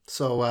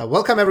So,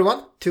 welcome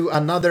everyone to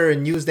another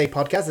Newsday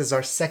podcast. This is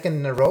our second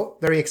in a row.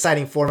 Very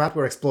exciting format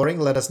we're exploring.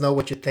 Let us know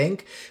what you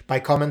think by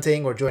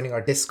commenting or joining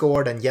our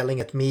Discord and yelling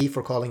at me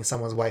for calling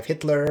someone's wife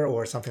Hitler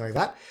or something like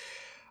that.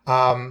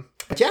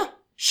 But yeah,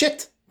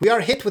 shit. We are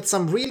hit with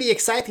some really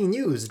exciting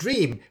news.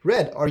 Dream,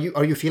 Red, are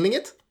you feeling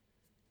it?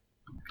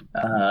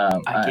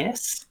 I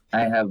guess.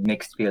 I have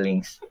mixed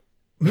feelings.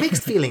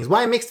 Mixed feelings.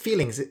 Why mixed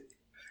feelings?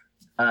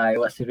 I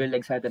was really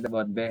excited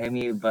about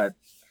Behemi, but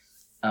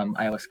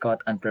I was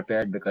caught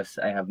unprepared because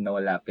I have no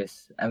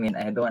lapis. I mean,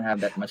 I don't have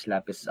that much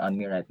lapis on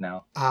me right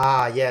now.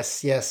 Ah,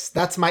 yes.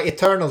 That's my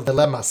eternal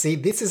dilemma. See,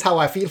 this is how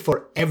I feel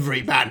for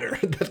every banner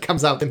that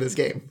comes out in this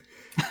game.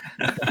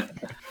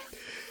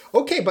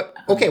 Okay,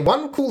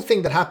 one cool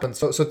thing that happened.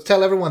 So to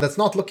tell everyone that's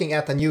not looking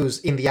at the news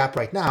in the app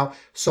right now,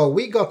 so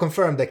we got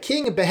confirmed that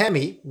King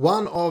Behemi,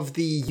 one of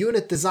the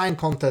unit design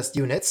contest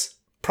units,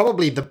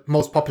 probably the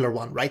most popular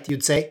one, right?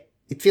 You'd say?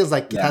 It feels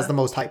like it has the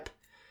most hype.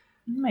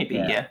 Maybe,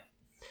 yeah.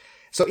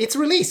 So it's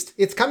released.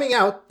 It's coming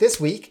out this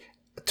week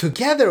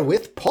together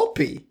with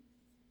Poppy.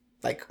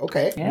 Like,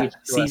 okay. Yeah,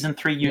 Season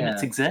 3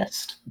 units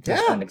exist.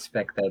 Just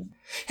unexpected.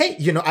 Hey,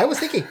 I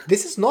was thinking,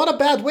 this is not a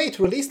bad way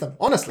to release them,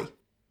 honestly.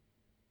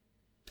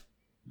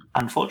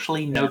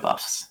 Unfortunately, no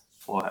buffs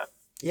for her.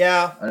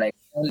 Yeah. Like,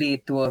 only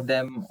two of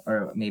them,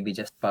 or maybe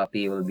just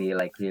Poppy, will be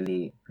like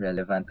really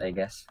relevant, I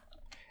guess.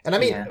 And I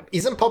mean,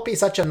 isn't Poppy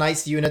such a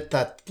nice unit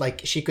that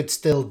like she could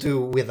still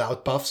do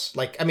without buffs?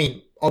 Like, I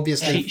mean,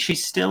 obviously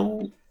she's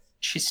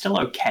still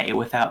okay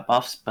without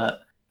buffs,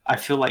 but I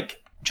feel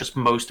like just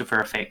most of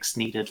her effects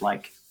needed,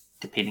 like,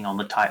 depending on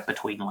the type,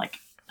 between like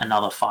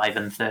another 5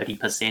 and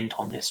 30%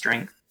 on their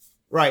strength.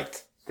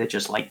 Right. They're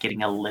just like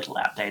getting a little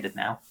outdated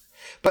now.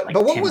 But like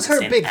what was her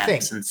big thing?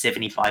 And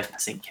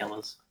 75%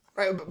 killers.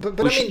 Right, but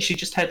well, I mean, she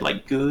just had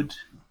like good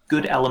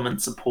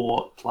element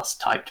support plus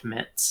typed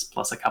mitts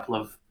plus a couple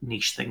of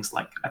niche things.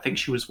 Like, I think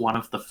she was one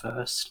of the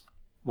first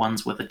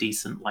ones with a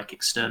decent like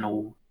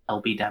external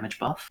LB damage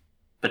buff.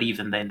 But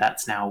even then,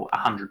 that's now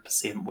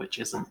 100%, which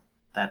isn't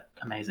that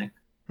amazing.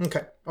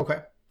 Okay.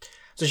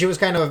 So she was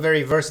kind of a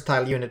very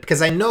versatile unit,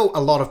 because I know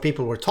a lot of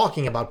people were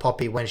talking about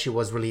Poppy when she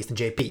was released in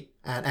JP,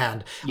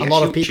 and a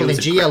lot of people in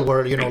GL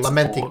were,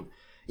 lamenting.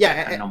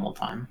 Yeah, a normal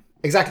time.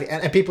 Exactly,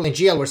 and people in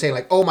GL were saying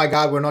like, "Oh my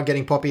God, we're not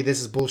getting Poppy.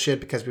 This is bullshit,"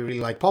 because we really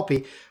like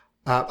Poppy.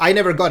 I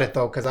never got it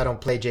though, because I don't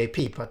play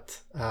JP.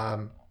 But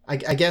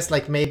I guess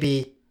like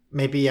maybe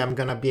I'm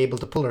gonna be able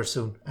to pull her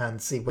soon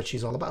and see what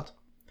she's all about.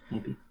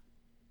 Maybe.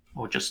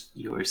 Or just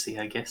UOC,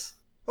 I guess.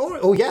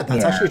 Oh yeah,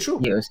 that's actually true.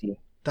 UOC.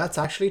 That's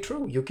actually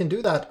true. You can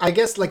do that. I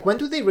guess, like, when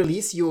do they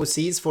release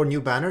UOCs for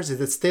new banners?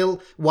 Is it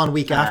still 1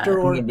 week after?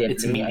 Or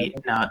it's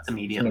immediate. No, it's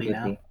immediately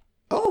now.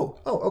 Oh,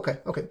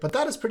 okay. But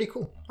that is pretty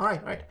cool. All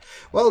right.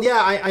 Well,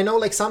 yeah, I know,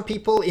 like, some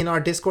people in our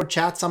Discord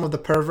chat, some of the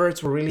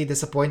perverts were really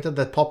disappointed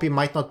that Poppy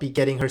might not be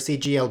getting her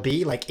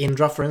CGLB, like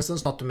Indra, for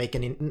instance, not to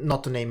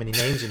name any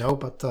names,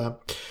 but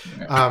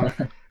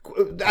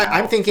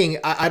I'm thinking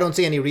I don't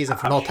see any reason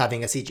for not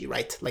having a CG,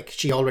 right? Like,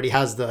 she already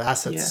has the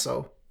assets,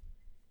 so...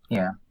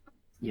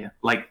 Yeah,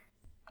 like,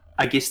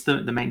 I guess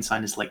the main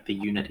sign is, like, the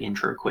unit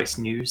intro quest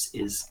news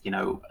is,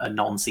 a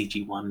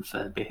non-CG one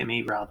for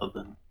Behemi rather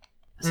than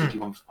a CG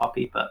one for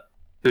Poppy, but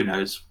who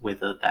knows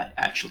whether that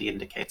actually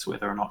indicates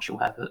whether or not she'll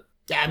have it.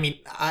 Yeah, I mean,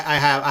 I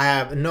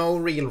have no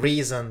real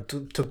reason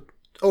to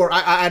or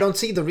I don't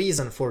see the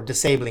reason for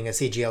disabling a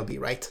CGLB,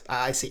 right?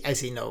 I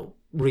see no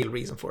real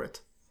reason for it.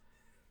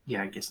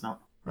 Yeah, I guess not.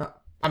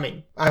 I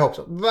mean, I hope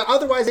so. But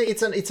otherwise,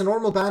 it's a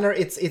normal banner.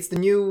 It's the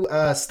new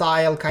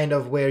style, kind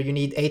of, where you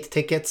need 8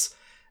 tickets.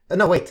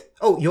 No, wait.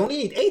 Oh, you only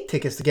need 8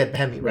 tickets to get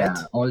Behemi, right?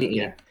 Yeah, only 8.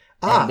 Yeah.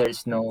 And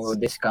there's no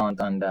discount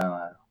on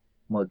the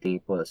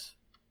multiples.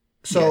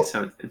 So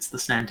it's the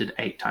standard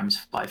 8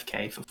 times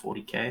 5k for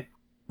 40k.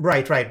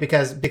 Right.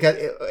 Because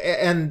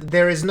and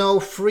there is no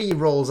free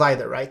rolls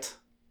either, right?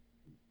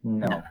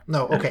 No.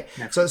 Okay.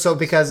 So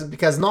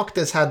because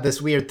Noctis had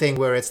this weird thing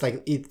where it's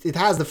like it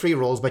has the free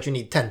rolls, but you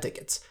need 10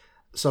 tickets.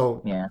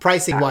 So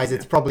pricing wise,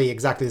 it's probably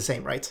exactly the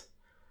same, right?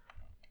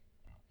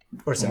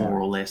 Or more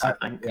or less, I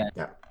think.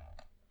 Yeah.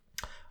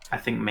 I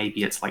think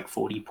maybe it's like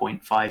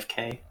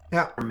 40.5k.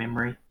 From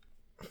memory.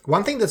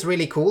 One thing that's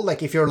really cool,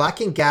 like if you're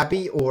lacking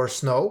Gabby or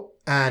Snow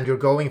and you're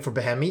going for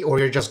Behemi, or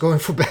you're just going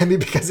for Behemi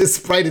because his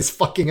sprite is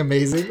fucking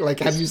amazing. Like,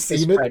 have you seen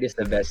it? His sprite is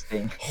the best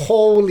thing.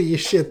 Holy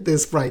shit,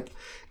 this sprite.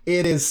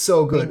 It is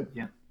so good.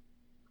 Yeah.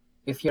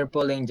 If you're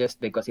pulling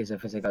just because he's a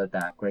physical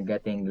tank, we're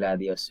getting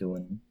Gladio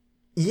soon.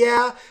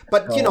 Yeah,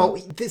 but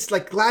this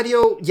like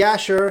Gladio, yeah,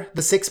 sure,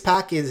 the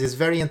 6-pack is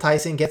very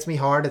enticing, gets me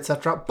hard,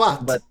 etc.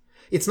 But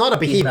it's not a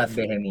behemoth. He's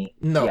not Behemi.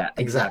 No, yeah,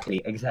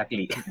 exactly.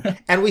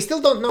 And we still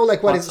don't know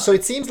like what is. So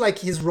it seems like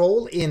his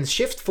role in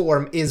shift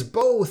form is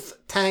both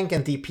tank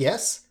and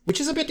DPS,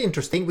 which is a bit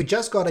interesting. We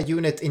just got a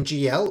unit in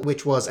GL,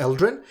 which was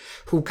Eldrin,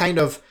 who kind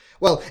of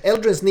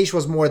Eldrin's niche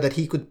was more that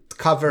he could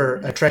cover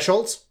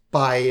thresholds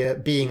by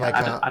being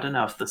I don't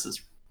know if this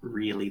is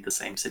really the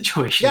same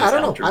situation. Yeah, I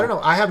don't know.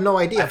 I have no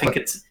idea. I think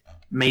it's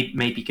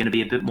maybe going to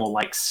be a bit more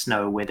like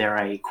Snow, where they're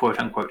a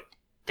quote-unquote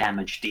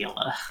damage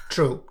dealer.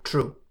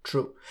 True.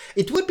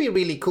 It would be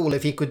really cool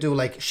if he could do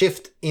like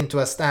shift into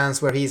a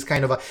stance where he's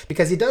kind of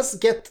because he does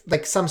get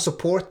like some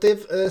supportive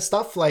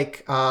stuff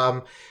like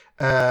or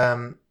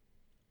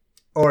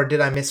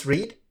did I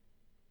misread?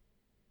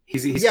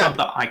 He's got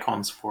the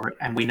icons for it,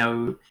 and we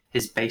know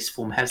his base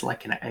form has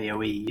like an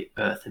AoE,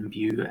 Earth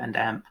Imbue, and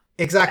Amp.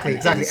 Exactly,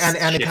 His and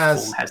it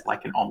shift form has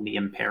like an Omni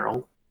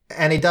Imperil.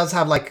 And it does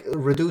have like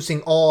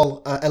reducing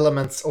all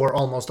elements or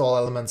almost all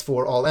elements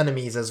for all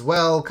enemies as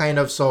well, kind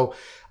of. So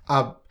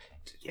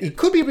it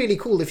could be really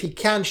cool if he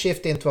can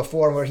shift into a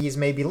form where he's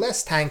maybe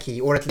less tanky,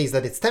 or at least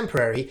that it's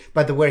temporary,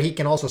 but where he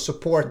can also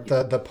support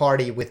the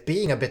party with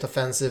being a bit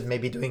offensive,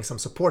 maybe doing some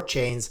support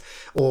chains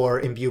or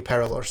imbue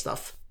peril or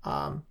stuff.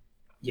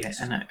 Yeah,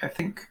 and I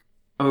think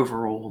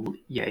overall,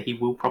 he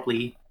will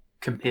probably,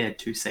 compared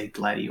to, say,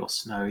 Gladi or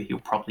Snow,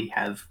 he'll probably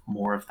have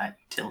more of that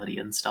utility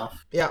and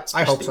stuff. Yeah,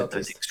 I hope so. With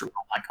those extra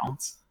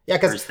icons. Yeah,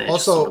 because also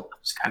just sort of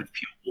those kind of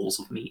pure balls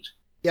of meat.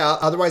 Yeah,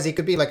 otherwise he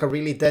could be like a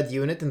really dead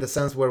unit in the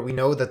sense where we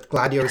know that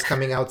Gladiator is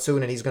coming out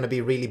soon and he's going to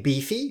be really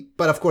beefy.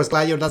 But of course,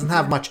 Gladiator doesn't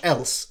have much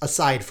else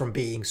aside from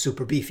being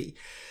super beefy.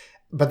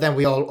 But then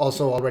we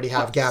also already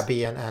have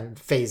Gabby and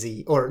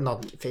FaZe, or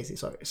not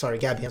FaZe, sorry,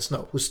 Gabby and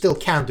Snow, who still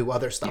can do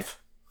other stuff.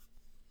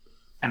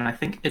 And I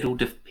think it'll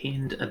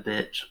depend a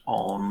bit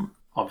on,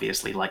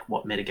 obviously, like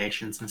what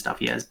mitigations and stuff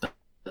he has, but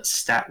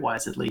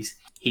stat-wise at least,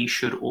 he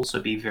should also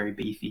be very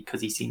beefy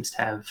because he seems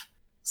to have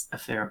a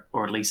fair,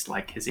 or at least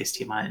like his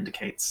STMI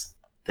indicates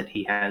that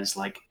he has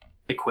like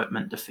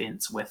equipment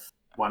defense with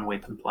one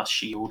weapon plus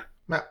shield,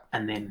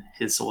 and then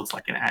his sword's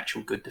like an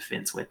actual good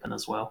defense weapon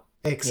as well.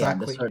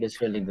 Exactly. Yeah, the sword is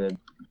really good.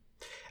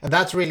 And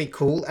that's really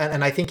cool,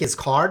 and I think his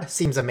card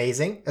seems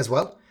amazing as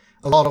well.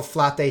 A lot of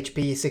flat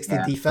HP, 60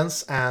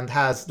 defense, and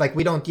has, like,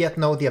 we don't yet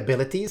know the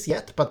abilities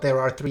yet, but there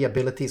are 3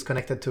 abilities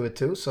connected to it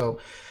too. So,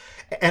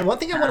 and one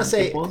thing I want to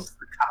say, was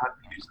the card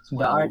used as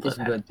well, the art is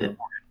good too.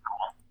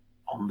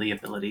 On the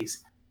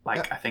abilities.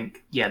 Like, I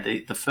think,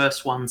 the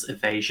first one's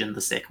evasion,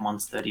 the second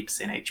one's 30%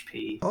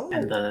 HP,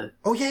 and the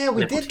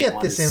we did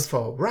get this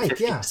info, right?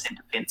 50%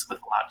 defense with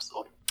large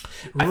sword.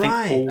 I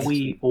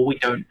think all we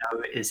don't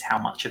know is how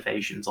much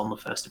evasion's on the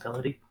first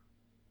ability.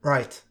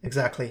 Right,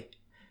 exactly.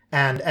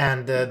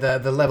 And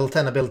the level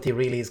 10 ability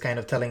really is kind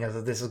of telling us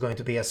that this is going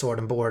to be a sword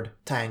and board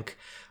tank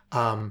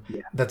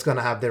that's going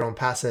to have their own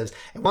passives.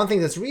 And one thing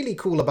that's really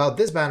cool about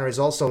this banner is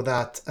also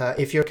that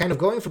if you're kind of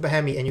going for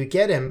Behemi and you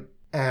get him,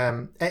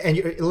 and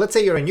let's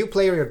say you're a new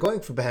player, you're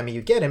going for Behemi,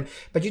 you get him,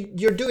 but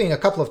you're doing a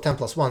couple of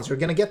 10+1s, you're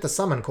going to get the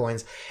summon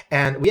coins.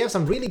 And we have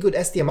some really good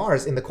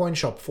STMRs in the coin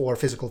shop for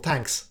physical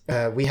tanks.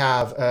 We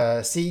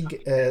have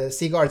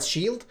Seaguard's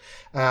Shield,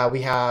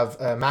 we have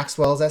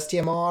Maxwell's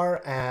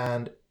STMR,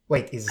 and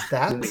wait, is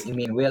that? You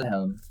mean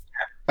Wilhelm?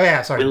 Oh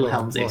yeah, sorry.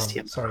 Wilhelm's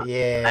STMR. Sorry,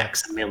 yeah.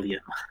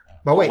 Maximilian.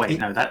 But wait,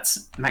 no,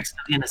 that's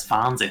Maximilian is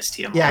Vahn's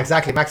STMR. Yeah,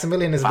 exactly.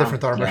 Maximilian is a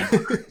different armor. Yeah.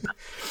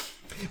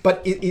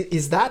 But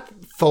is that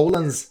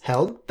Folan's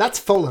helm? That's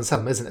Folan's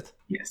helm, isn't it?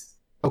 Yes.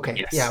 Okay.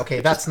 Yes. Yeah.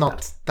 Okay. That's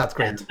not that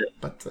great. And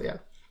but yeah.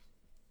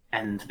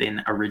 And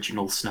then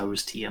original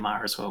Snow's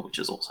TMR as well, which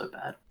is also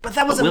bad. But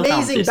that was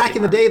amazing back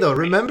in the day, though.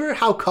 Remember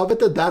how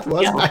coveted that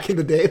was back in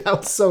the day? That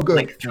was so good.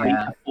 Like 3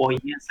 to 4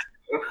 years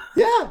ago.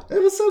 Yeah,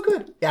 it was so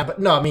good. Yeah, but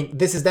no, I mean,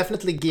 this is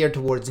definitely geared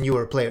towards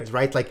newer players,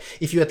 right? Like,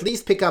 if you at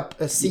least pick up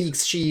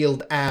Sieg's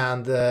shield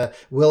and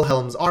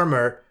Wilhelm's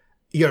armor,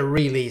 you're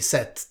really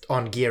set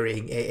on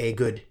gearing a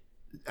good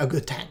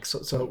tank.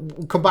 So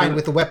combined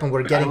with the weapon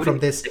we're getting from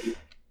this,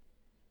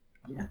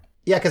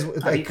 because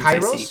like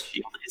Kairos Sieg's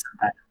shield isn't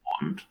that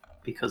important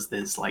because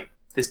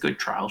there's good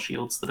trial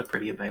shields that are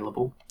pretty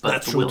available, but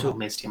That's the true Wilhelm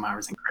too. STMR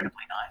is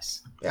incredibly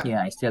nice.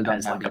 Yeah, I still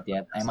don't have like it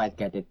yet. I might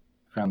get it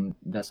from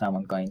the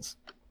summon coins.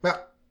 Yeah.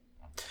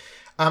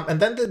 And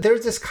then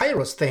there's this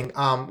Kairos thing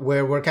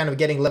where we're kind of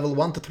getting level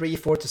 1 to 3,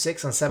 4 to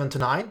 6, and 7 to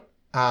 9.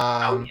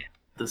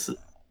 This is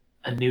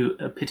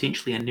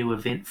potentially a new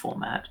event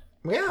format.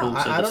 Yeah,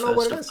 Also I don't know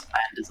what it is. The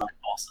plan design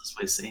bosses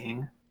we're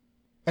seeing.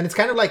 And it's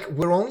kind of like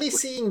we're only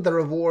seeing the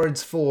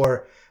rewards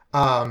for,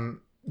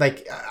 I'm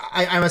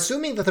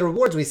assuming that the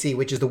rewards we see,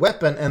 which is the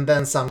weapon and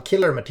then some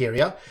killer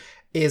materia,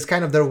 is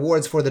kind of the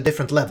rewards for the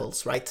different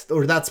levels, right?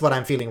 Or that's what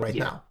I'm feeling right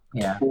now.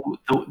 Yeah.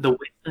 The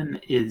weapon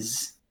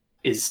is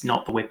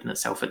not the weapon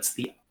itself, it's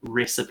the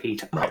recipe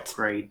to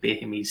upgrade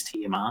Behemi's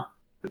TMR,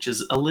 which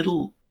is a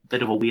little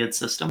bit of a weird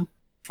system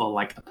for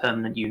like a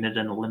permanent unit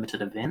in a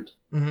limited event.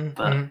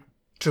 But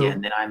True. yeah,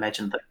 and then I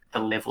imagine that the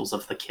levels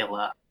of the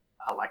killer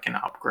are like an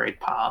upgrade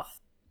path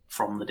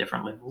from the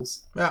different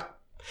levels. Yeah.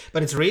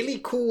 But it's really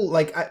cool.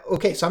 Like,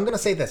 so I'm going to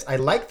say this. I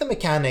like the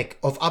mechanic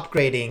of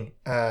upgrading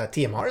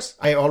TMRs.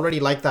 I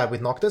already like that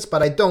with Noctis,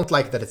 but I don't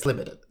like that it's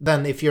limited.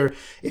 Then if you're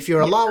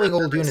allowing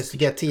old units to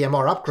get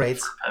TMR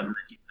upgrades,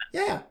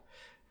 yeah.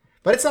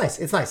 But it's nice.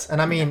 It's nice.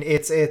 And I mean,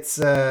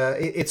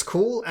 it's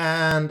cool.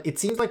 And it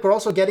seems like we're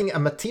also getting a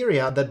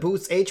materia that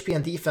boosts HP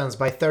and defense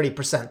by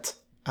 30%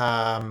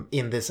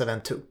 in this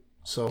event too.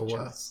 So,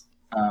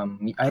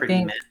 I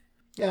think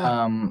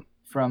yeah.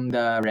 From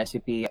the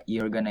recipe,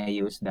 you're gonna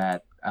use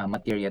that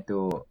materia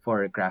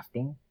for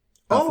crafting.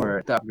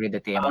 to upgrade the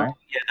TMR.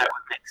 Yeah, that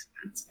would make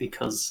sense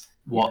because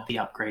what the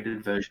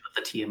upgraded version of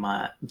the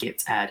TMR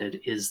gets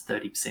added is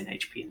 30%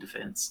 HP and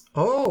defense.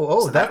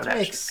 Oh, So that would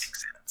actually makes... make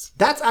sense.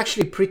 That's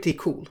actually pretty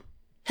cool.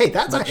 Hey,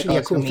 that's But it actually a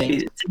also cool thing.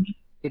 means- To me,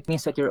 It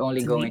means that you're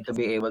only To me- going to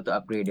be able to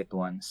upgrade it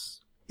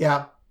once.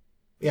 Yeah,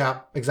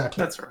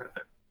 exactly. that's right.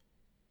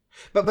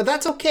 But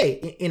that's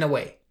okay in a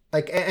way.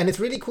 Like, and it's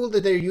really cool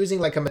that they're using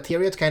like a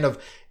materia to kind of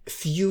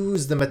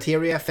fuse the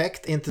materia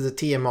effect into the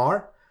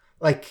TMR.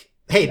 Like,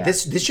 hey, Yeah.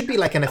 this should be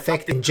like an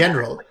effect in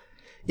general.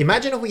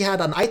 Imagine if we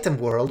had an item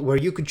world where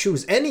you could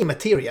choose any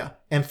materia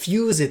and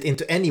fuse it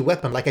into any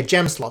weapon, like a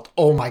gem slot.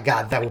 Oh my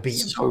god, that would be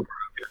So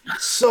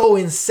so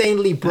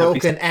insanely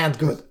broken and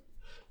good.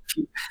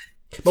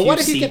 But what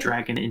if you see get...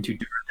 Dragon into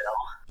Duradel?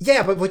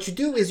 Yeah, but what you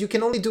do is you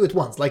can only do it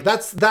once. Like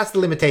that's the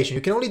limitation.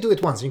 You can only do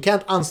it once. You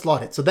can't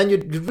unslot it. So then you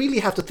really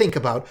have to think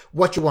about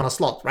what you want to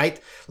slot, right?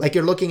 Like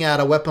you're looking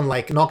at a weapon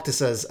like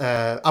Noctis's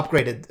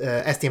upgraded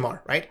STMR,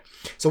 right?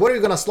 So what are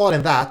you going to slot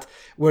in that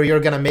where you're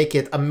going to make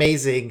it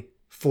amazing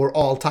for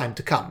all time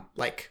to come?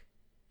 Like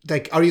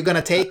are you going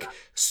to take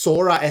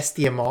Sora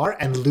STMR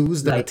and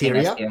lose the Lightning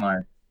materia?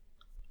 STMR.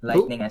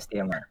 Lightning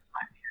STMR.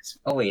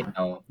 Oh wait,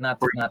 no, not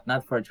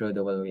for true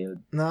dual wield.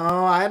 No,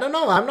 I don't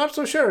know. I'm not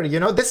so sure. You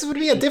know, this would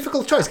be a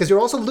difficult choice because you're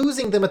also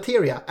losing the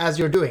materia as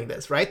you're doing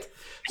this, right?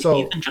 So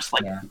Even just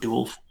like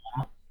dual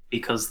form,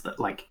 because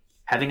like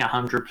having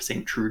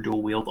 100% true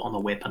dual wield on a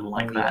weapon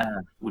like that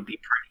would be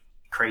pretty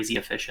crazy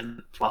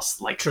efficient. Plus,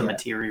 like True. the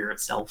materia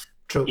itself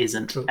True.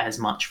 isn't as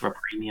much of a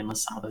premium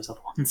as some of those other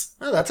ones.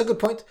 Oh, that's a good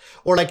point.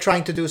 Or like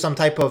trying to do some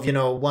type of, you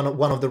know, one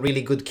of the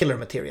really good killer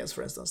materials,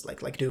 for instance,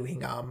 like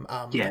doing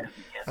Yeah,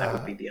 that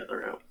would be the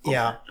other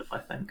yeah. alternative, I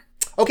think.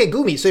 Okay,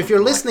 Gumi, so if you're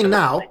Something like listening that.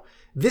 now,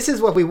 this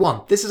is what we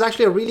want. This is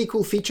actually a really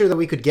cool feature that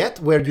we could get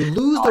where you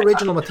lose the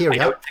original I materia.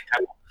 don't think I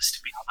want this, to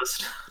be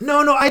honest.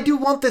 No, I do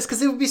want this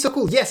because it would be so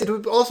cool. Yes, it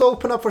would also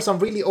open up for some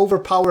really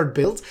overpowered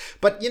builds.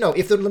 But, you know,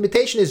 if the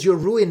limitation is you're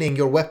ruining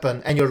your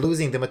weapon and you're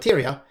losing the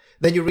materia,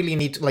 then you really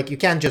need to, like, you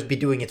can't just be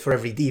doing it for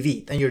every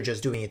DV. Then you're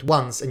just doing it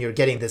once and you're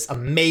getting this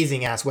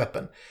amazing ass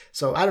weapon.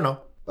 So, I don't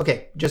know.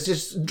 Okay,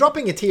 just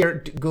dropping it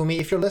here, Gumi,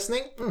 if you're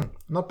listening.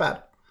 Not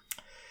bad.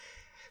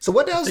 So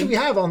what else do we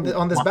have on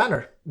this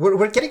banner?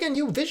 We're getting a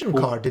new vision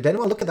card. Did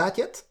anyone look at that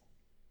yet?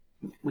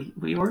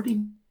 We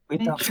already We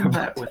talked mentioned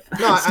about that with...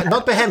 No,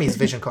 not Behemi's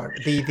vision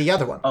card. The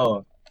other one.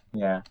 Oh,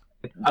 yeah.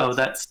 Oh,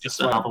 that's just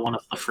another one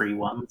of the free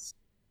ones.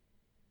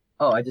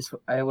 Oh,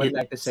 I would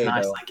like to It's say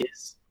nice, though I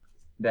guess.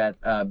 that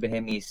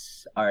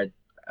Behemi's art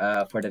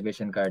for the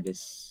vision card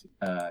is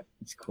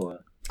it's cool.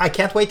 I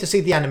can't wait to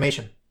see the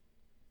animation.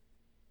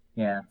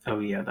 Yeah. Oh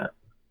yeah, that.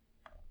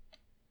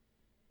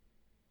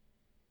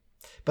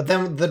 But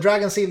then the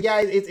Dragon Seal, yeah,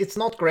 it's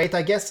not great.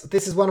 I guess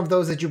this is one of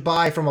those that you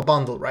buy from a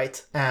bundle,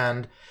 right?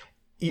 And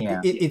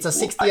it's a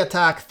 60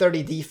 attack,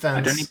 30 defense.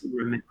 I don't even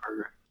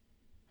remember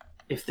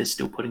if they're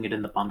still putting it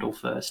in the bundle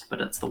first,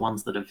 but it's the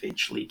ones that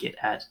eventually get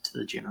added to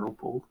the general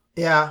pool.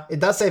 Yeah, it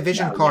does say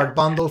vision No, card yeah.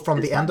 bundle from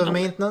It's the end of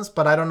bundled. maintenance,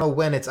 but I don't know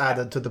when it's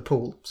added to the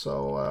pool.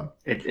 So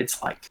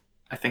It's like,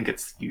 I think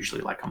it's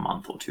usually like a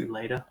month or two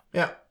later.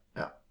 yeah.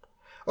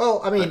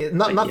 Well, I mean,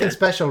 But nothing yeah.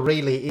 special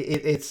really.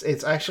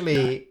 It's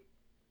actually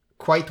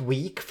quite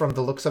weak from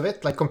the looks of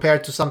it. Like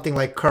compared to something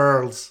like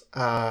Curl's,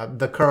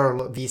 the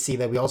Curl VC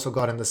that we also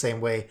got in the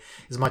same way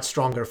is much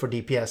stronger for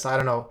DPS. I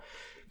don't know.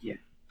 Yeah.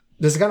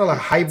 This is kind of like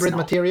hybrid not-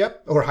 materia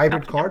or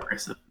hybrid Nothing card.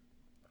 impressive.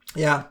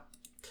 Yeah.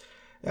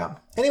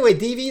 Anyway,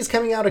 DV is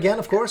coming out again,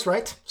 of course,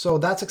 right? So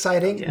that's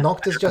exciting. Yeah.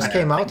 Noctis just I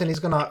came don't out think and he's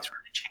gonna... anything's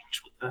really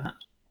changed with that.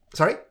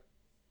 Sorry?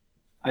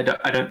 I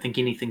don't think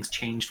anything's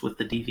changed with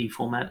the DV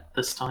format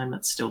this time.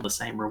 It's still the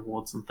same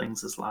rewards and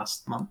things as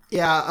last month.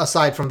 Yeah,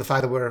 aside from the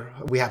fact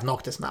that we have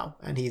Noctis now,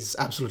 and he's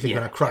absolutely Yeah.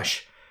 gonna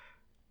crush.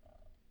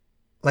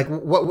 Like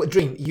what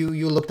Dream?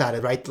 You looked at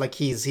it, right? Like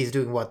he's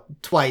doing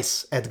what,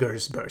 twice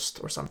Edgar's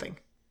burst or something.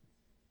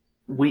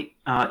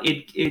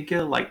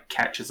 Edgar like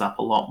catches up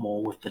a lot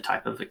more with the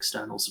type of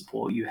external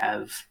support you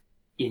have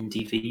in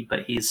DV,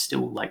 but he's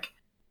still like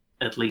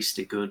at least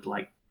a good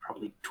like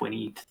probably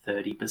 20 to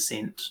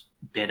 30%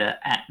 better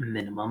at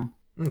minimum.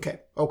 Okay.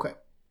 All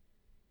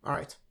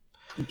right.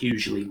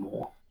 Usually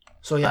more.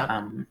 So yeah,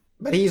 Um,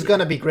 but he's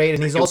gonna be great,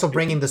 and he's also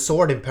bringing the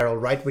Sword in Peril,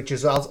 right? Which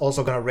is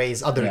also gonna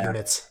raise other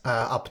units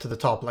up to the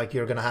top. Like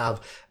you're gonna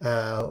have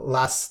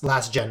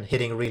last gen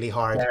hitting really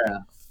hard.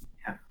 Terra.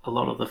 yeah, a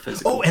lot of the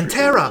physical. Oh, and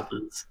trigger Terra!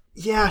 builders,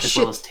 Yeah, as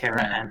shit. well as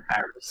Terra and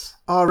Paris.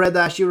 Oh, Red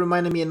Ash, you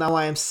reminded me, and now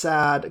I am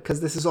sad because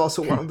this is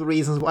also one of the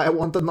reasons why I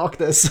want to knock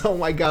this. Oh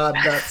my god,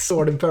 that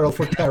Sword in Peril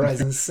for Terra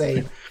is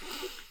insane.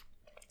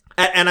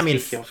 And I mean,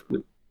 if Shall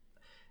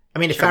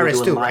we Faris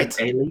do a too, live right?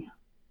 daily?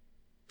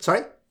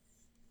 Sorry,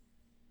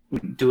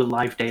 Do a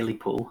live daily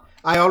pool.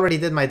 I already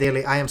did my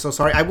daily. I am so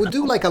sorry. I would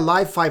do like a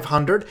live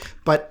 500,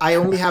 but I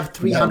only have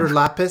 300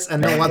 lapis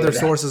and no other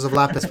sources of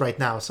lapis right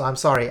now. So I'm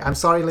sorry. I'm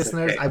sorry,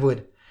 listeners. Okay. I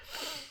would.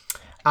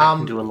 I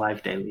can do a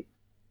live daily.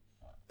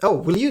 Oh,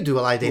 will you do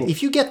a live daily?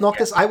 If you get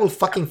Noctis, I will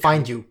fucking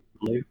find you.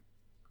 Blue.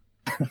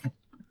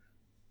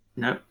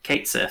 No,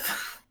 Kate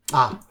Sith.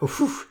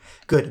 Oof,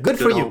 good for Good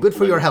you. old Good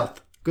for your blue.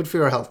 health. Good for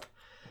your health.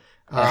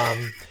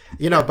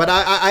 But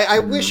I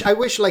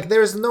wish like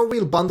there's no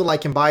real bundle I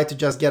can buy to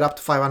just get up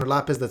to 500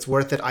 lapis that's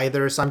worth it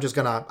either. So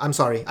I'm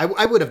sorry.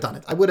 I would have done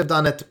it. I would have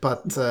done it,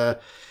 but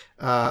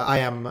I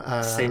am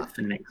Save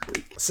for next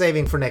week.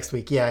 saving for next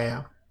week.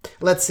 Yeah.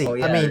 Let's see. Oh,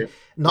 yeah, I mean,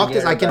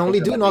 Noctis. I can Regalia only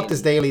do Battles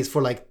Noctis daily. dailies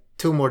for like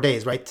 2 more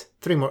days, right?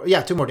 3 more.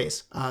 Yeah, 2 more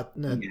days. Yeah,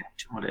 2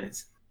 more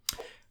days.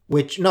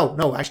 Which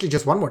no, actually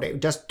just 1 more day.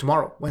 Just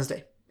tomorrow,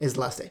 Wednesday is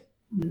the last day.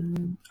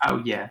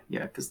 Oh yeah,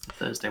 because the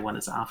Thursday one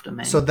is after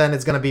May. So then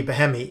it's gonna be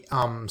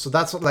Behemi. So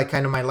that's like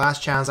kind of my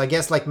last chance. I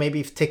guess like maybe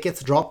if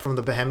tickets drop from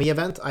the Behemi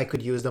event, I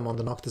could use them on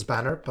the Noctis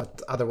banner.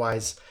 But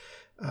otherwise,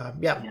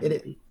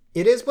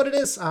 it is what it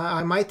is.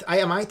 I might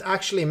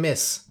actually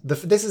miss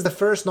this is the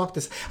first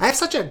Noctis. I have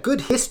such a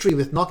good history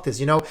with Noctis.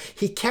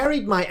 He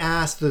carried my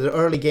ass to the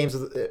early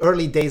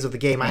days of the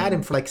game. I had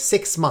him for like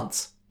 6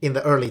 months in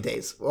the early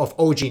days of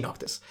OG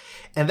Noctis,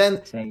 and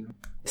then Same.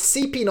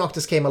 CP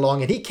Noctis came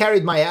along and he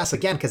carried my ass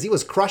again because he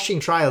was crushing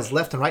trials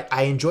left and right.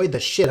 I enjoyed the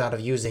shit out of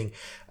using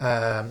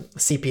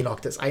CP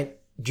Noctis. I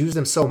used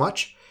them so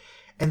much.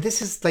 And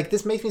this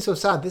makes me so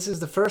sad. This is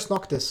the first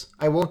Noctis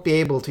I won't be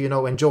able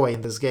to, enjoy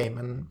in this game.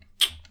 And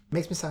it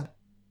makes me sad.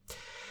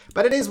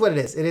 But it is what it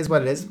is. It is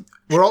what it is.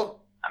 We're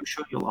all... I'm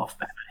sure you'll off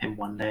banner him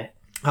one day.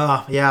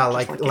 Yeah,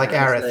 like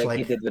Aerith. Like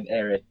you did with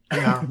Aerith.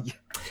 Yeah.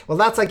 Well,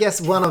 that's, I guess,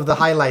 one of the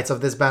highlights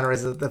of this banner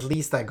is that at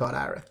least I got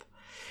Aerith.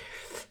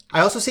 I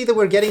also see that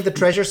we're getting the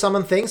treasure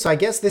summon thing, so I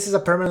guess this is a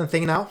permanent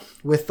thing now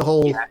with the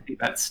whole... Yeah, I think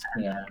that's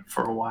standard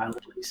for a while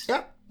at least.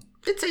 Yeah,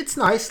 it's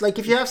nice. Like,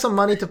 if you have some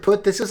money to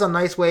put, this is a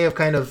nice way of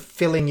kind of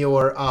filling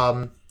your...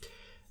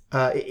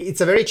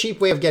 it's a very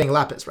cheap way of getting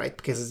lapis, right?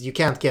 Because you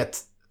can't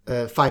get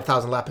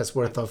 5,000 lapis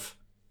worth of...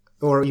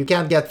 Or you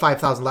can't get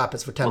 5,000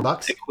 lapis for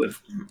 $10.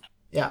 Equivalent.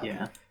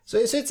 Yeah. So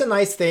it's a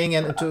nice thing,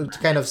 and to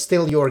kind of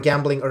still your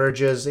gambling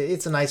urges.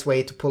 It's a nice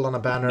way to pull on a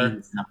banner.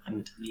 Means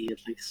nothing to me, at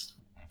least.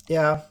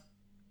 Yeah.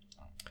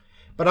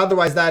 But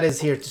otherwise, that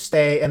is here to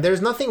stay. And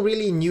there's nothing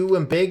really new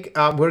and big.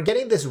 We're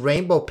getting this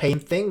rainbow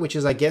paint thing, which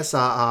is, I guess,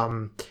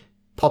 a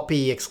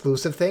Poppy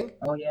exclusive thing.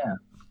 Oh yeah.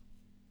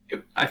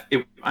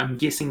 I'm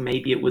guessing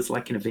maybe it was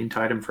like an event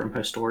item from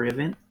her story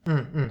event.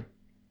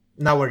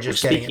 Now we're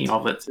just getting Speaking it.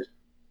 of it,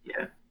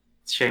 yeah,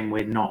 it's a shame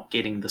we're not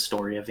getting the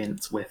story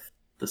events with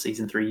the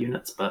Season 3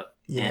 units, but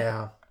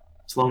Yeah.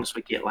 as long as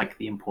we get like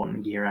the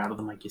important gear out of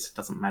them, I guess it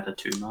doesn't matter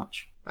too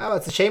much. Oh,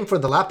 it's a shame for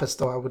the lapis,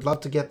 though. I would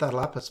love to get that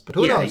lapis, but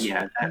who knows?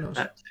 Yeah, Who knows?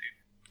 that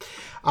too.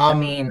 I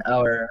mean,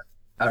 our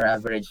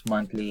average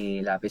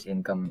monthly lapis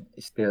income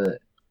is still,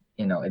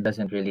 it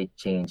doesn't really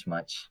change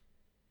much.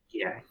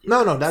 Yeah.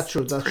 No, that's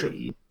true. That's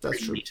pretty, true.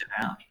 That's pretty true.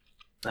 metered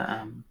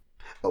out.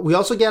 But, We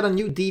also get a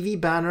new DV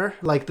banner,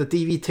 like the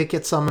DV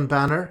ticket summon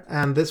banner,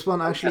 and this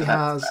one actually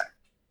has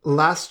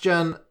last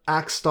gen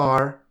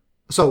Axstar,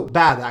 so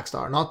bad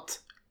Axstar, not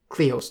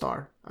Cleo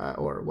Star,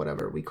 or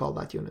whatever we call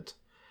that unit.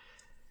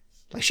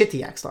 Like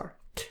shitty Axstar.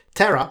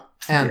 Terra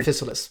and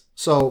Physalis.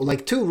 So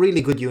like 2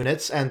 really good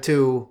units and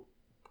 2,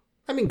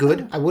 I mean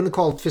good. I wouldn't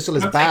call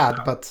Physalis I'd say bad,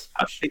 so. but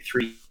I'd say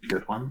 3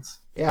 good ones.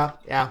 yeah.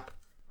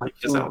 Like,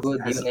 2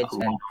 good has a units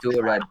lot and of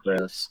 2 red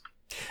pearls.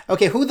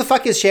 Okay, who the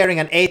fuck is sharing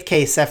an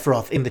 8k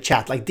Sephiroth in the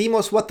chat? Like,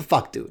 Demos, what the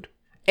fuck, dude?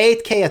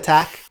 8k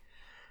attack?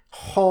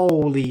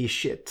 Holy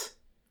shit.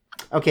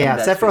 Okay, yeah, And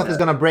that's Sephiroth with is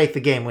that. gonna break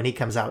the game when he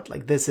comes out.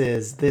 Like, this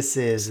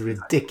is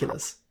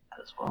ridiculous.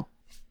 as well.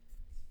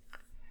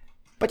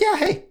 But yeah,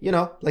 hey,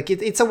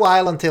 it's a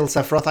while until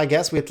Sephiroth, I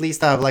guess. We at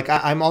least have, like,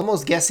 I'm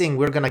almost guessing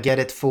we're gonna get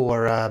it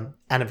for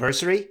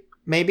anniversary,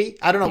 maybe?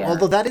 I don't know, Yeah.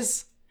 although that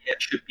is... Yeah,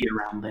 it should be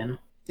around then.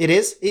 It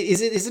is?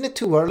 Isn't it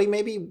too early,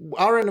 maybe?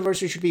 Our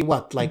anniversary should be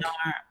what, like, No,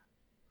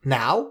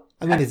 now?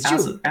 I mean, it's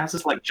ours, June. ours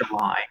is like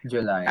July.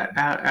 July. Our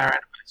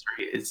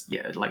anniversary is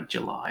like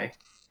July,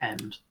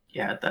 and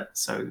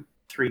so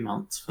 3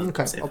 months for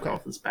Okay,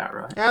 Sephiroth is about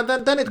right. Yeah,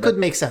 then it could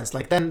make sense.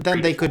 Like then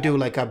they could do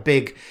like a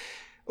big,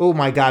 oh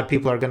my god,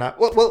 people are gonna.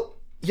 Well,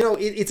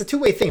 it's a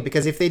two-way thing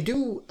because if they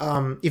do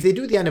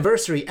the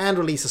anniversary and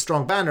release a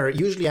strong banner,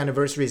 usually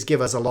anniversaries give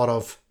us a lot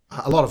of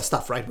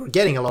stuff, right? We're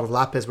getting a lot of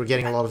lapis, we're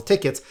getting a lot of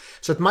tickets,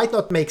 so it might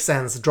not make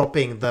sense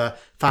dropping the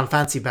Final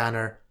Fantasy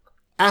banner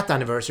at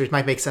anniversary. It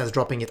might make sense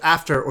dropping it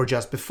after or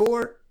just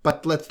before.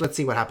 But let's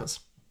see what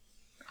happens.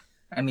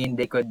 I mean,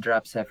 they could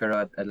drop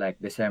Sephiroth at like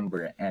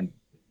December and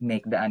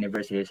make the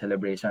anniversary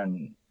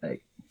celebration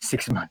like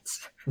 6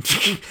 months.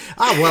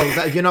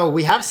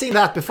 We have seen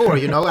that before.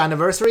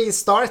 Anniversary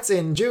starts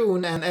in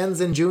June and ends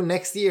in June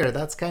next year.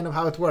 That's kind of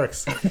how it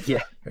works.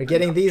 Yeah. We're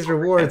getting these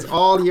rewards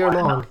all year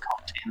long.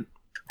 Content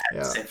at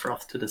Yeah.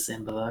 Sephiroth to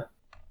December though.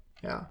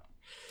 Yeah.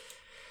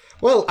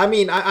 Well, I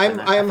mean,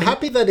 I'm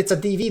happy that it's a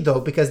DV though,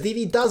 because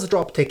DV does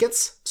drop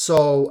tickets.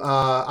 So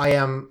I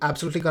am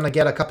absolutely gonna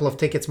get a couple of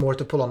tickets more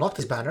to pull on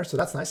Noctis banner. So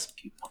that's nice. A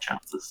few more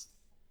chances.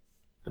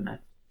 But no,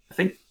 I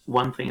think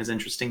one thing is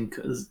interesting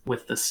because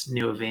with this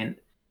new event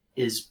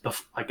is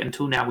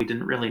until now we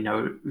didn't really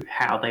know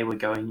how they were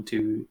going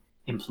to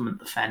implement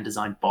the fan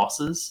design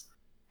bosses,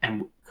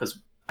 and because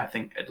I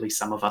think at least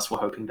some of us were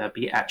hoping there'd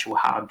be actual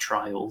hard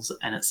trials,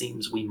 and it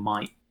seems we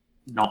might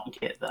not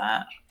get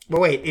that.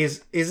 But wait,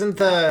 isn't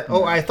the...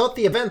 Oh, I thought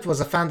the event was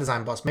a fan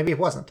design boss. Maybe it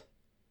wasn't.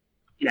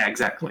 Yeah,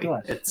 exactly. It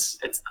was. It's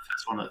the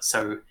first one.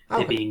 So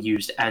they're being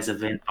used as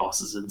event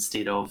bosses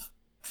instead of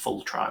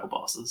full trial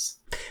bosses.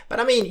 But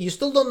I mean, you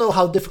still don't know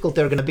how difficult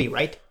they're going to be,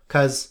 right?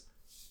 Because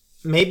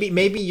maybe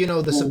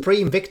the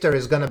Supreme Victor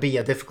is going to be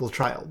a difficult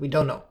trial. We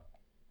don't know.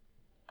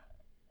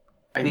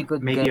 We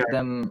could get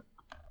them.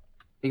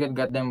 We could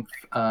get them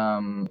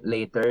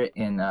later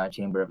in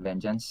Chamber of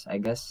Vengeance. I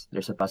guess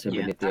there's a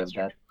possibility of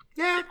that.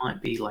 Yeah, it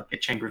might be like a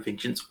Chamber of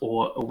Vengeance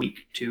or a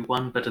Week 2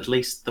 one, but at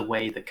least the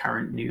way the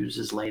current news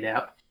is laid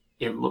out,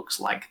 it looks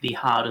like the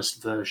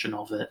hardest version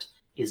of it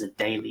is a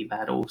daily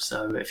battle.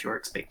 So if you're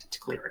expected to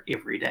clear it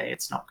every day,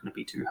 it's not going to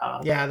be too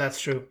hard. Yeah,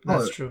 that's true.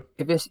 That's true.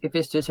 If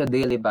it's just a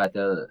daily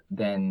battle,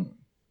 then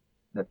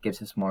that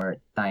gives us more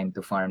time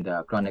to farm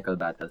the Chronicle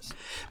battles.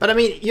 But I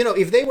mean,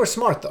 if they were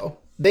smart though,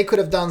 they could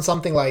have done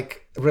something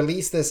like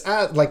release this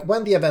as, like,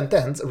 when the event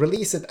ends,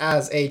 release it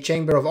as a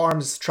Chamber of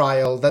Arms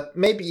trial that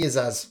maybe is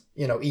as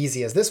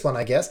easy as this one,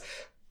 I guess,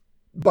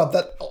 but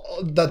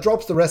that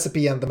drops the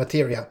recipe and the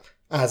materia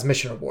as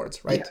mission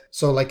rewards, right? Yeah.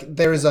 So like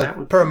there is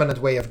a permanent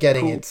way of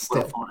getting it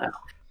still.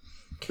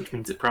 Which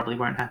means it probably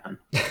won't happen.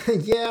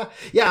 Yeah.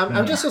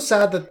 I'm just so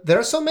sad that there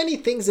are so many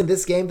things in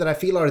this game that I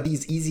feel are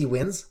these easy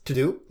wins to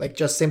do, like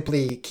just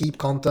simply keep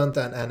content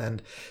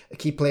and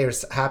keep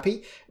players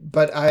happy.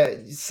 But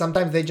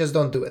sometimes they just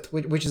don't do it,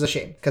 which is a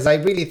shame, because I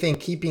really think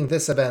keeping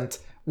this event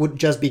would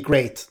just be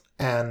great,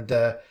 and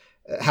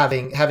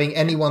having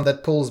anyone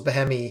that pulls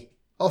Behemi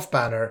off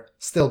banner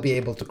still be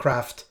able to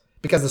craft,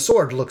 because the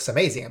sword looks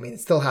amazing. I mean, it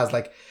still has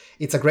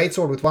it's a great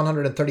sword with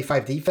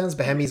 135 defense.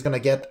 Behemi is going to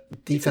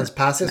get defense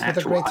passes with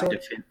a great sword.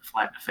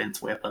 Flat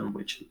defense weapon,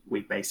 which we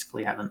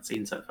basically haven't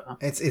seen so far.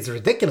 It's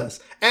ridiculous.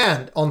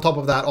 And on top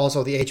of that,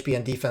 also the HP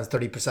and defense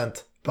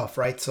 30% buff,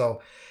 right? So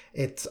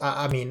it's,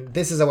 I mean,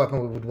 this is a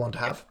weapon we would want to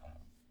have.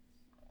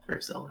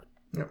 Very solid.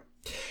 Yeah.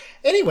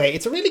 Anyway,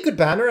 it's a really good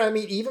banner. I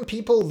mean, even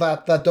people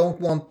that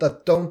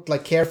don't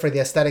like care for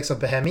the aesthetics of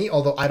Behemi,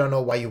 although I don't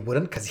know why you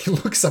wouldn't, because he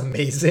looks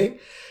amazing.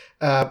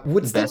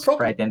 Would still best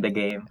sprite in the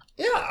game.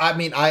 Yeah, I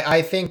mean,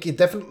 I think it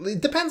definitely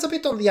depends a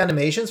bit on the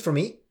animations for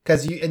me,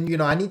 because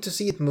I need to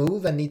see it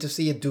move and need to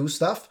see it do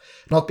stuff,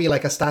 not be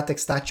like a static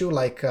statue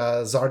like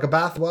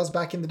Zargabath was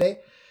back in the day,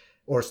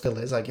 or still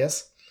is, I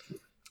guess.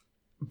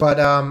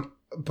 But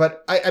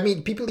I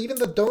mean, people even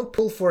that don't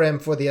pull for him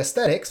for the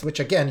aesthetics,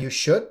 which again you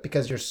should,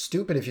 because you're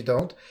stupid if you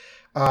don't.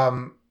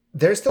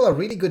 There's still a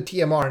really good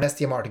TMR and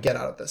STMR to get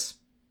out of this,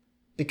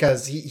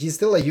 because he's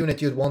still a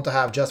unit you'd want to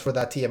have just for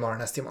that TMR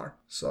and STMR.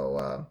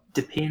 So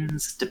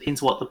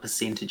depends what the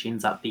percentage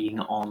ends up being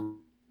on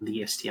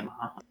the STMR.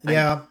 I think,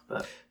 yeah,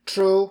 but...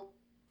 true.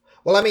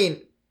 Well, I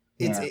mean,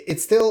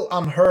 it's still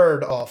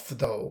unheard of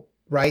though,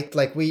 right?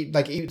 Like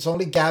it's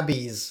only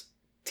Gabby's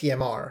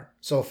TMR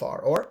so far,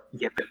 or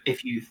yeah. But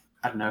if you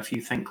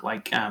think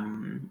like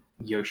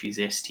Yoshi's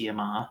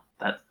STMR,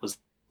 that was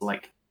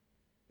like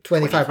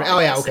 25%. Oh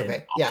yeah,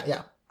 okay.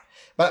 Yeah.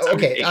 But so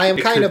okay, I am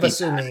kind of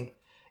assuming. Bad.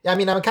 Yeah, I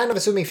mean, I'm kind of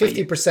assuming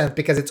 50%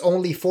 because it's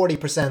only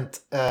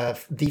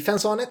 40%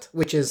 defense on it,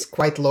 which is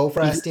quite low for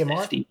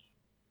STMR.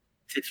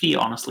 50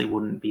 honestly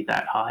wouldn't be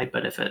that high,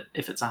 but if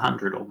it's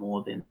 100 or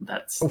more, then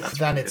that's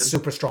then it's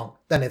super strong.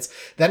 Then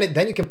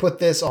you can put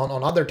this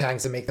on other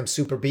tanks and make them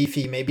super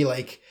beefy. Maybe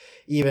like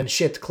even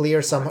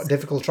clear some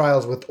difficult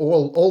trials with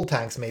all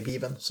tanks, maybe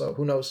even. So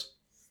who knows?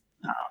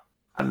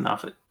 I don't know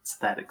if it's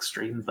that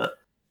extreme, but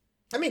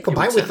I mean,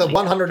 combined with the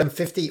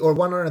 150 or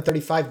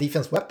 135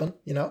 defense weapon,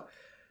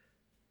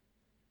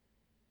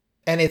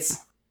 And it's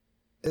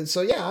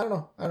so yeah, I don't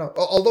know.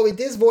 Although it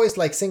is voiced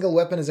like single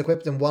weapon is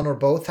equipped in one or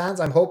both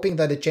hands, I'm hoping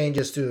that it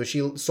changes to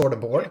shield, sword,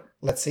 and board.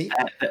 Let's see.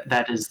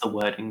 That is the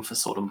wording for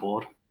sword and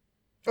board.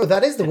 Oh,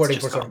 that is the wording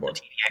for sword and board.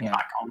 TDA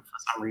icon for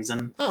some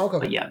reason. Oh, okay.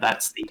 But yeah,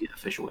 that's the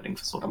official wording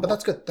for sword and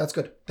board. But that's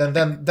good.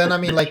 Then I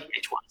mean, like,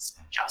 each one's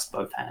just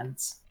both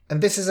hands.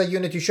 And this is a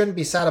unit you shouldn't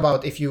be sad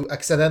about if you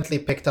accidentally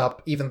picked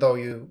up, even though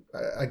you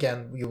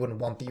wouldn't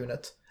want the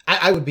unit.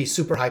 I would be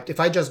super hyped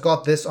if I just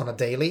got this on a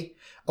daily.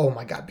 Oh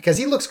my god, because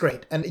he looks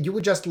great, and you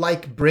would just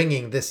like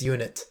bringing this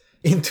unit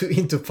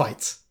into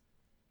fights.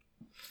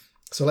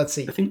 So let's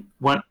see. I think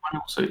one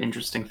also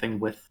interesting thing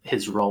with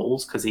his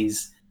roles, because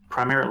he's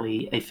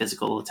primarily a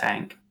physical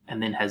tank,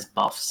 and then has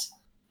buffs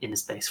in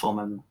his base form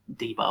and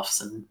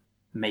debuffs, and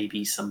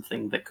maybe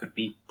something that could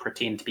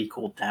pretend to be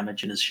called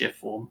damage in his shift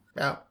form.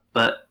 Yeah.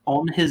 But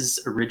on his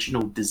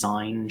original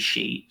design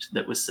sheet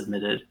that was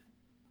submitted,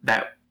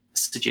 that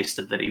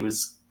suggested that he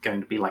was going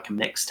to be like a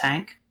mixed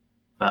tank.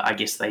 But I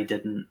guess they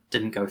didn't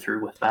go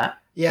through with that.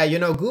 Yeah,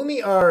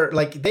 Gumi are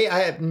like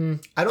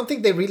I don't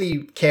think they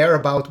really care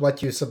about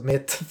what you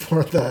submit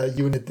for the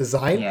unit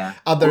design,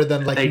 other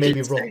than like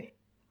maybe roll.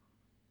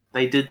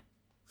 They did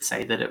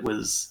say that it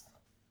was,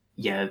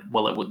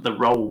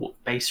 the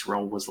base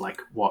roll was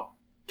like what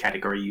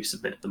category you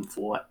submitted them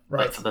for.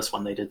 Right. But for this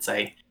one, they did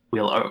say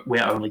we're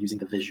only using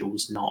the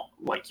visuals, not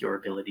like your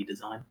ability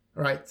design.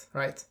 Right.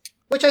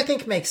 Which I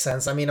think makes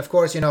sense. I mean, of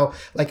course,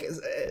 like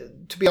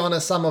to be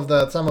honest, some of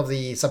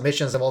the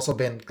submissions have also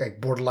been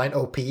like borderline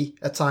OP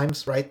at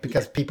times, right?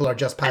 Because people are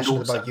just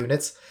passionate about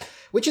units,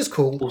 which is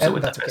cool. Also, and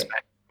with that's that okay.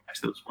 perspective,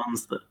 those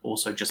ones that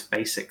also just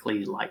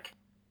basically like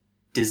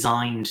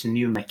designed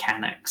new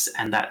mechanics,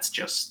 and that's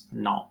just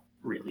not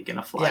really going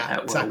to fly Yeah,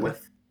 that exactly. well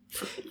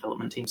for the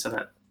development team. So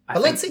that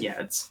But let's see. yeah,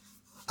 it's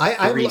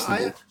I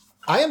reasonable.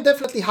 I am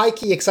definitely high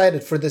key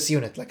excited for this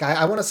unit. Like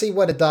I want to see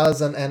what it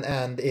does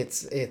and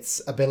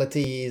its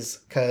abilities,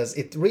 because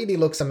it really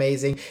looks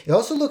amazing.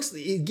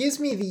 It gives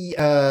me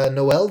the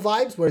Noel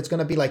vibes, where it's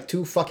gonna be like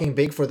too fucking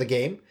big for the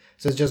game.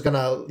 So it's just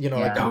gonna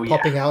like Yeah.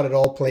 popping out at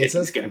all It's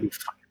places. going to be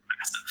fucking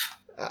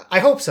massive. I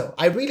hope so.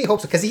 I really hope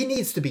so, because he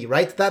needs to be,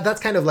 right.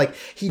 That's kind of like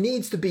he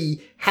needs to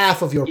be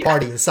half of your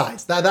party in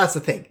size. That's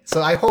the thing.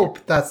 So I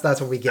hope that's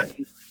what we get.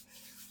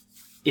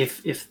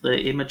 If the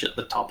image at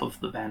the top of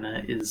the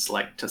banner is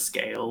like to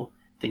scale,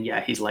 then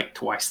yeah, he's like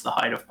twice the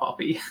height of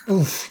Poppy.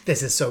 Oof,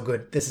 this is so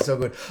good. This is so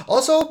good.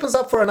 Also opens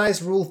up for a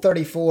nice Rule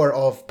 34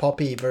 of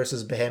Poppy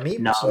versus Behemi.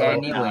 No, So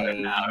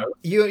Anyway. no,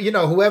 you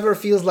know, whoever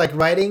feels like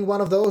writing one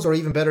of those, or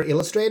even better,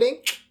 illustrating,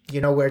 you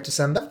know where to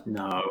send them.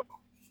 no.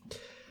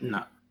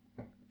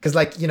 Because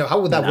like, how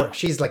would that No. work?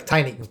 She's like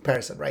tiny in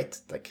comparison, right?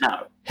 Like,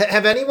 No.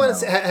 have anyone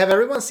No. have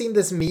everyone seen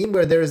this meme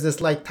where there is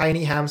this like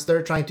tiny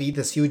hamster trying to eat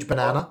this huge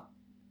banana?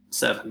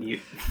 Server mute.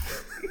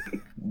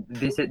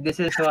 This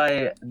is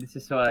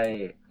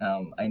why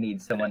I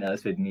need someone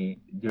else with me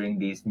during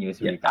these news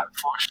Yeah, recaps.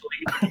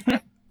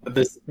 unfortunately,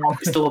 this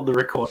is still on the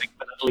recording,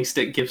 but at least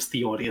it gives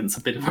the audience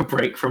a bit of a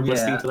break from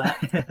listening to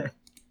that.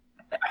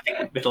 I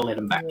think it'll let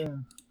him back.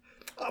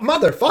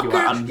 Motherfucker! You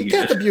are You unmuted.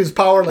 can't abuse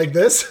power like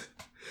this.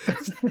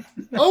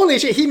 Holy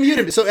shit, he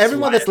muted me. So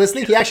everyone that's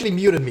listening, he actually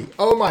muted me.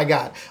 Oh my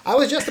god. I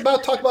was just about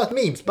to talk about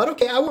memes, but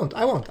okay, I won't.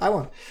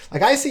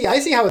 Like I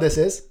see how this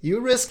is. You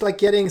risk like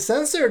getting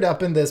censored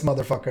up in this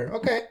motherfucker.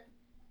 Okay.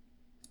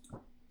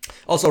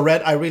 Also,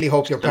 Red, I really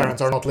hope your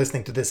parents are not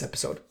listening to this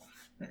episode.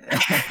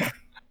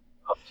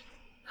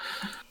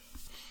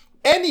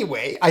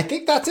 Anyway, I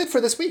think that's it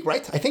for this week,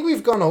 right? I think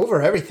we've gone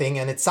over everything,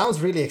 and it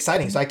sounds really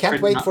exciting. So I can't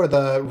Pretty wait much. for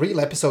the real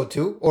episode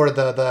 2, or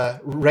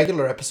the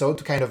regular episode,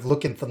 to kind of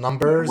look into the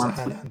numbers Once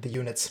we- and the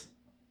units.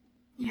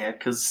 Yeah,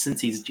 because since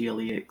he's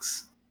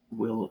GLEX,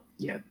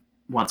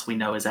 once we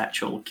know his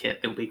actual kit,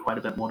 there'll be quite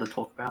a bit more to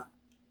talk about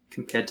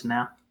compared to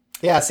now.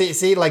 Yeah,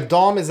 see, like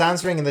Dom is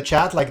answering in the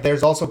chat, like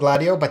there's also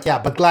Gladio, but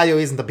Gladio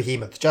isn't the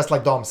behemoth, just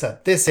like Dom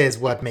said. This is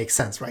what makes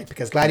sense, right?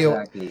 Because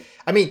Gladio, Exactly.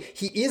 I mean,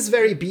 he is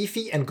very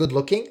beefy and good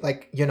looking.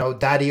 Like,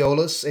 Daddy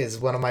Olus is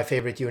one of my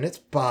favorite units,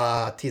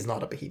 but he's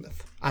not a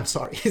behemoth. I'm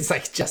sorry. It's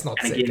like just not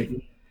the And same thing.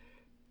 again,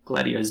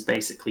 Gladio's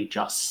basically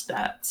just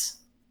stats.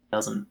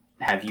 Doesn't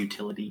have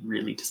utility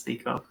really to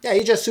speak of. Yeah,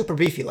 he's just super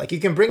beefy. Like,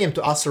 you can bring him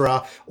to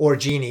Asura or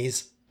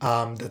Genies,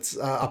 that's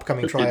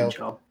upcoming Does a good trial.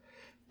 job.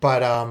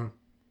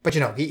 But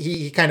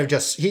he kind of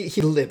just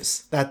he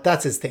lives.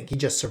 That's his thing. He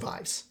just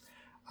survives,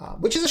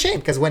 which is a shame,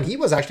 because when he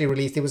was actually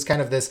released, he was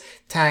kind of this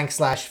tank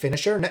 /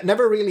 finisher.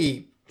 Never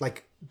really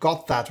like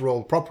got that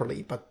role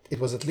properly, but it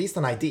was at least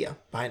an idea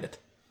behind it.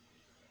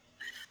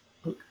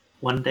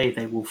 One day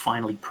they will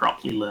finally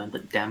properly learn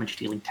that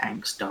damage-dealing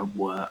tanks don't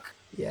work.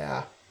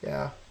 Yeah,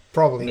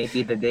 probably.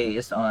 Maybe the day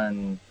is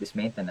on this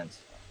maintenance.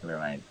 Never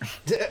mind.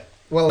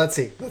 Well, let's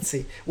see.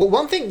 Well,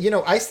 one thing,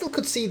 I still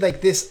could see like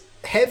this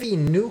heavy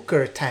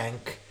nuker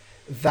tank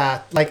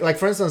that, like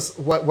for instance,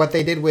 what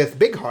they did with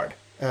Big Hard,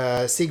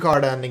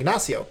 Sigurd and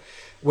Ignacio,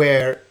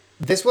 where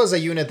this was a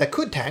unit that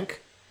could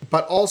tank,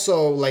 but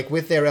also like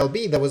with their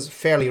LB that was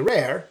fairly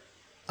rare,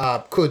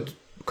 could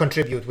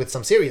contribute with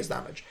some serious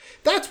damage.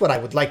 That's what I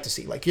would like to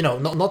see. Like,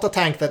 not a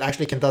tank that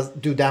actually can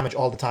do damage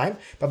all the time,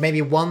 but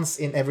maybe once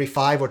in every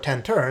 5 or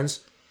 10 turns,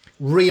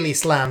 really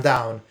slam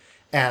down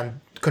and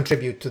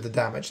contribute to the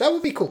damage. That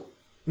would be cool.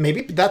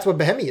 Maybe that's what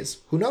Behemi is.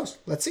 Who knows?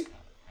 Let's see.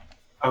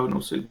 Oh, and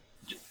also,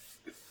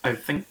 I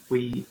think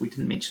we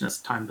didn't mention this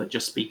time, but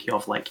just speaking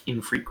of like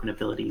infrequent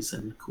abilities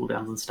and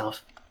cooldowns and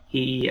stuff,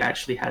 he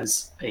actually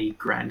has a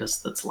Grandis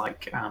that's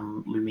like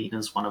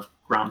Lumina's one of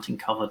granting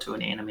cover to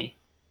an enemy.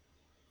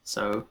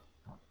 So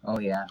Oh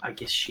yeah. I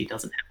guess she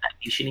doesn't have that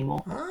niche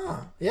anymore.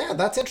 Ah, yeah,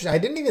 that's interesting. I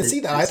didn't even see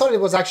that. I thought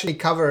it was actually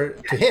cover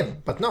to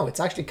him, but no,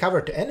 it's actually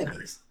cover to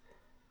enemies.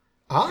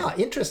 Ah,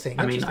 interesting.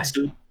 I mean,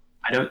 interesting.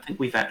 I don't think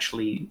we've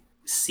actually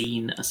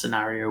seen a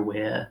scenario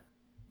where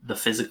the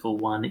physical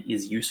one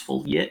is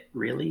useful yet,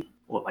 really,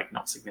 or like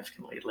not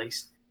significantly at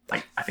least.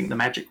 Like I think the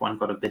magic one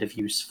got a bit of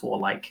use for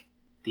like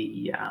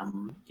the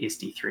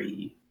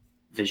SD3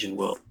 Vision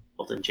World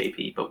and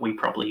JP, but we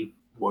probably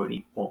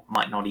won't or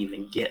might not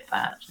even get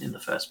that in the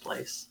first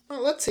place. Oh,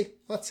 let's see.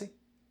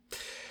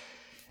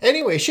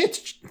 Anyway,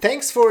 shit.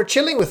 Thanks for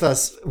chilling with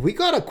us. We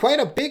got quite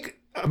a big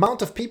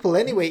amount of people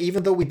anyway,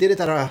 even though we did it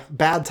at a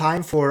bad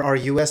time for our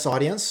US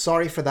audience.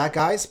 Sorry for that,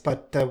 guys,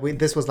 but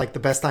this was like the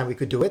best time we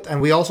could do it.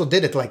 And we also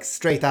did it like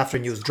straight after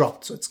news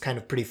dropped, so it's kind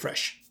of pretty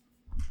fresh.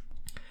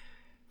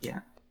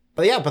 Yeah.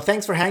 But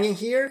thanks for hanging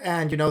here,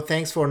 and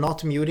thanks for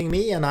not muting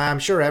me. And I'm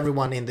sure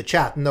everyone in the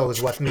chat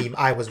knows what meme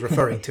I was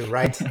referring to,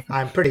 right?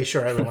 I'm pretty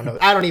sure everyone knows.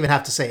 I don't even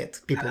have to say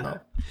it; people know.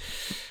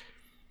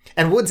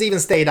 And Woods even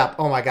stayed up.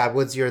 Oh my God,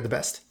 Woods, you're the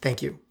best.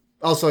 Thank you.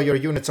 Also, your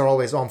units are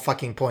always on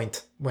fucking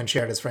point when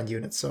shared as friend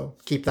units, so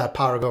keep that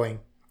power going.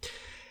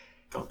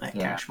 Got that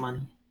cash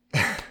money.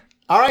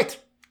 All right.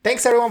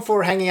 Thanks everyone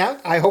for hanging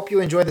out. I hope you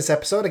enjoyed this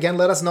episode. Again,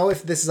 let us know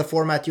if this is a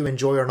format you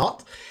enjoy or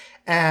not.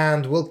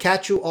 And we'll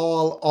catch you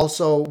all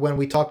also when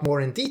we talk more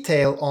in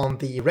detail on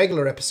the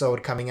regular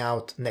episode coming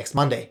out next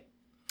Monday.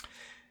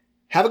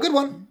 Have a good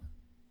one.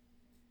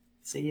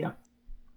 See ya.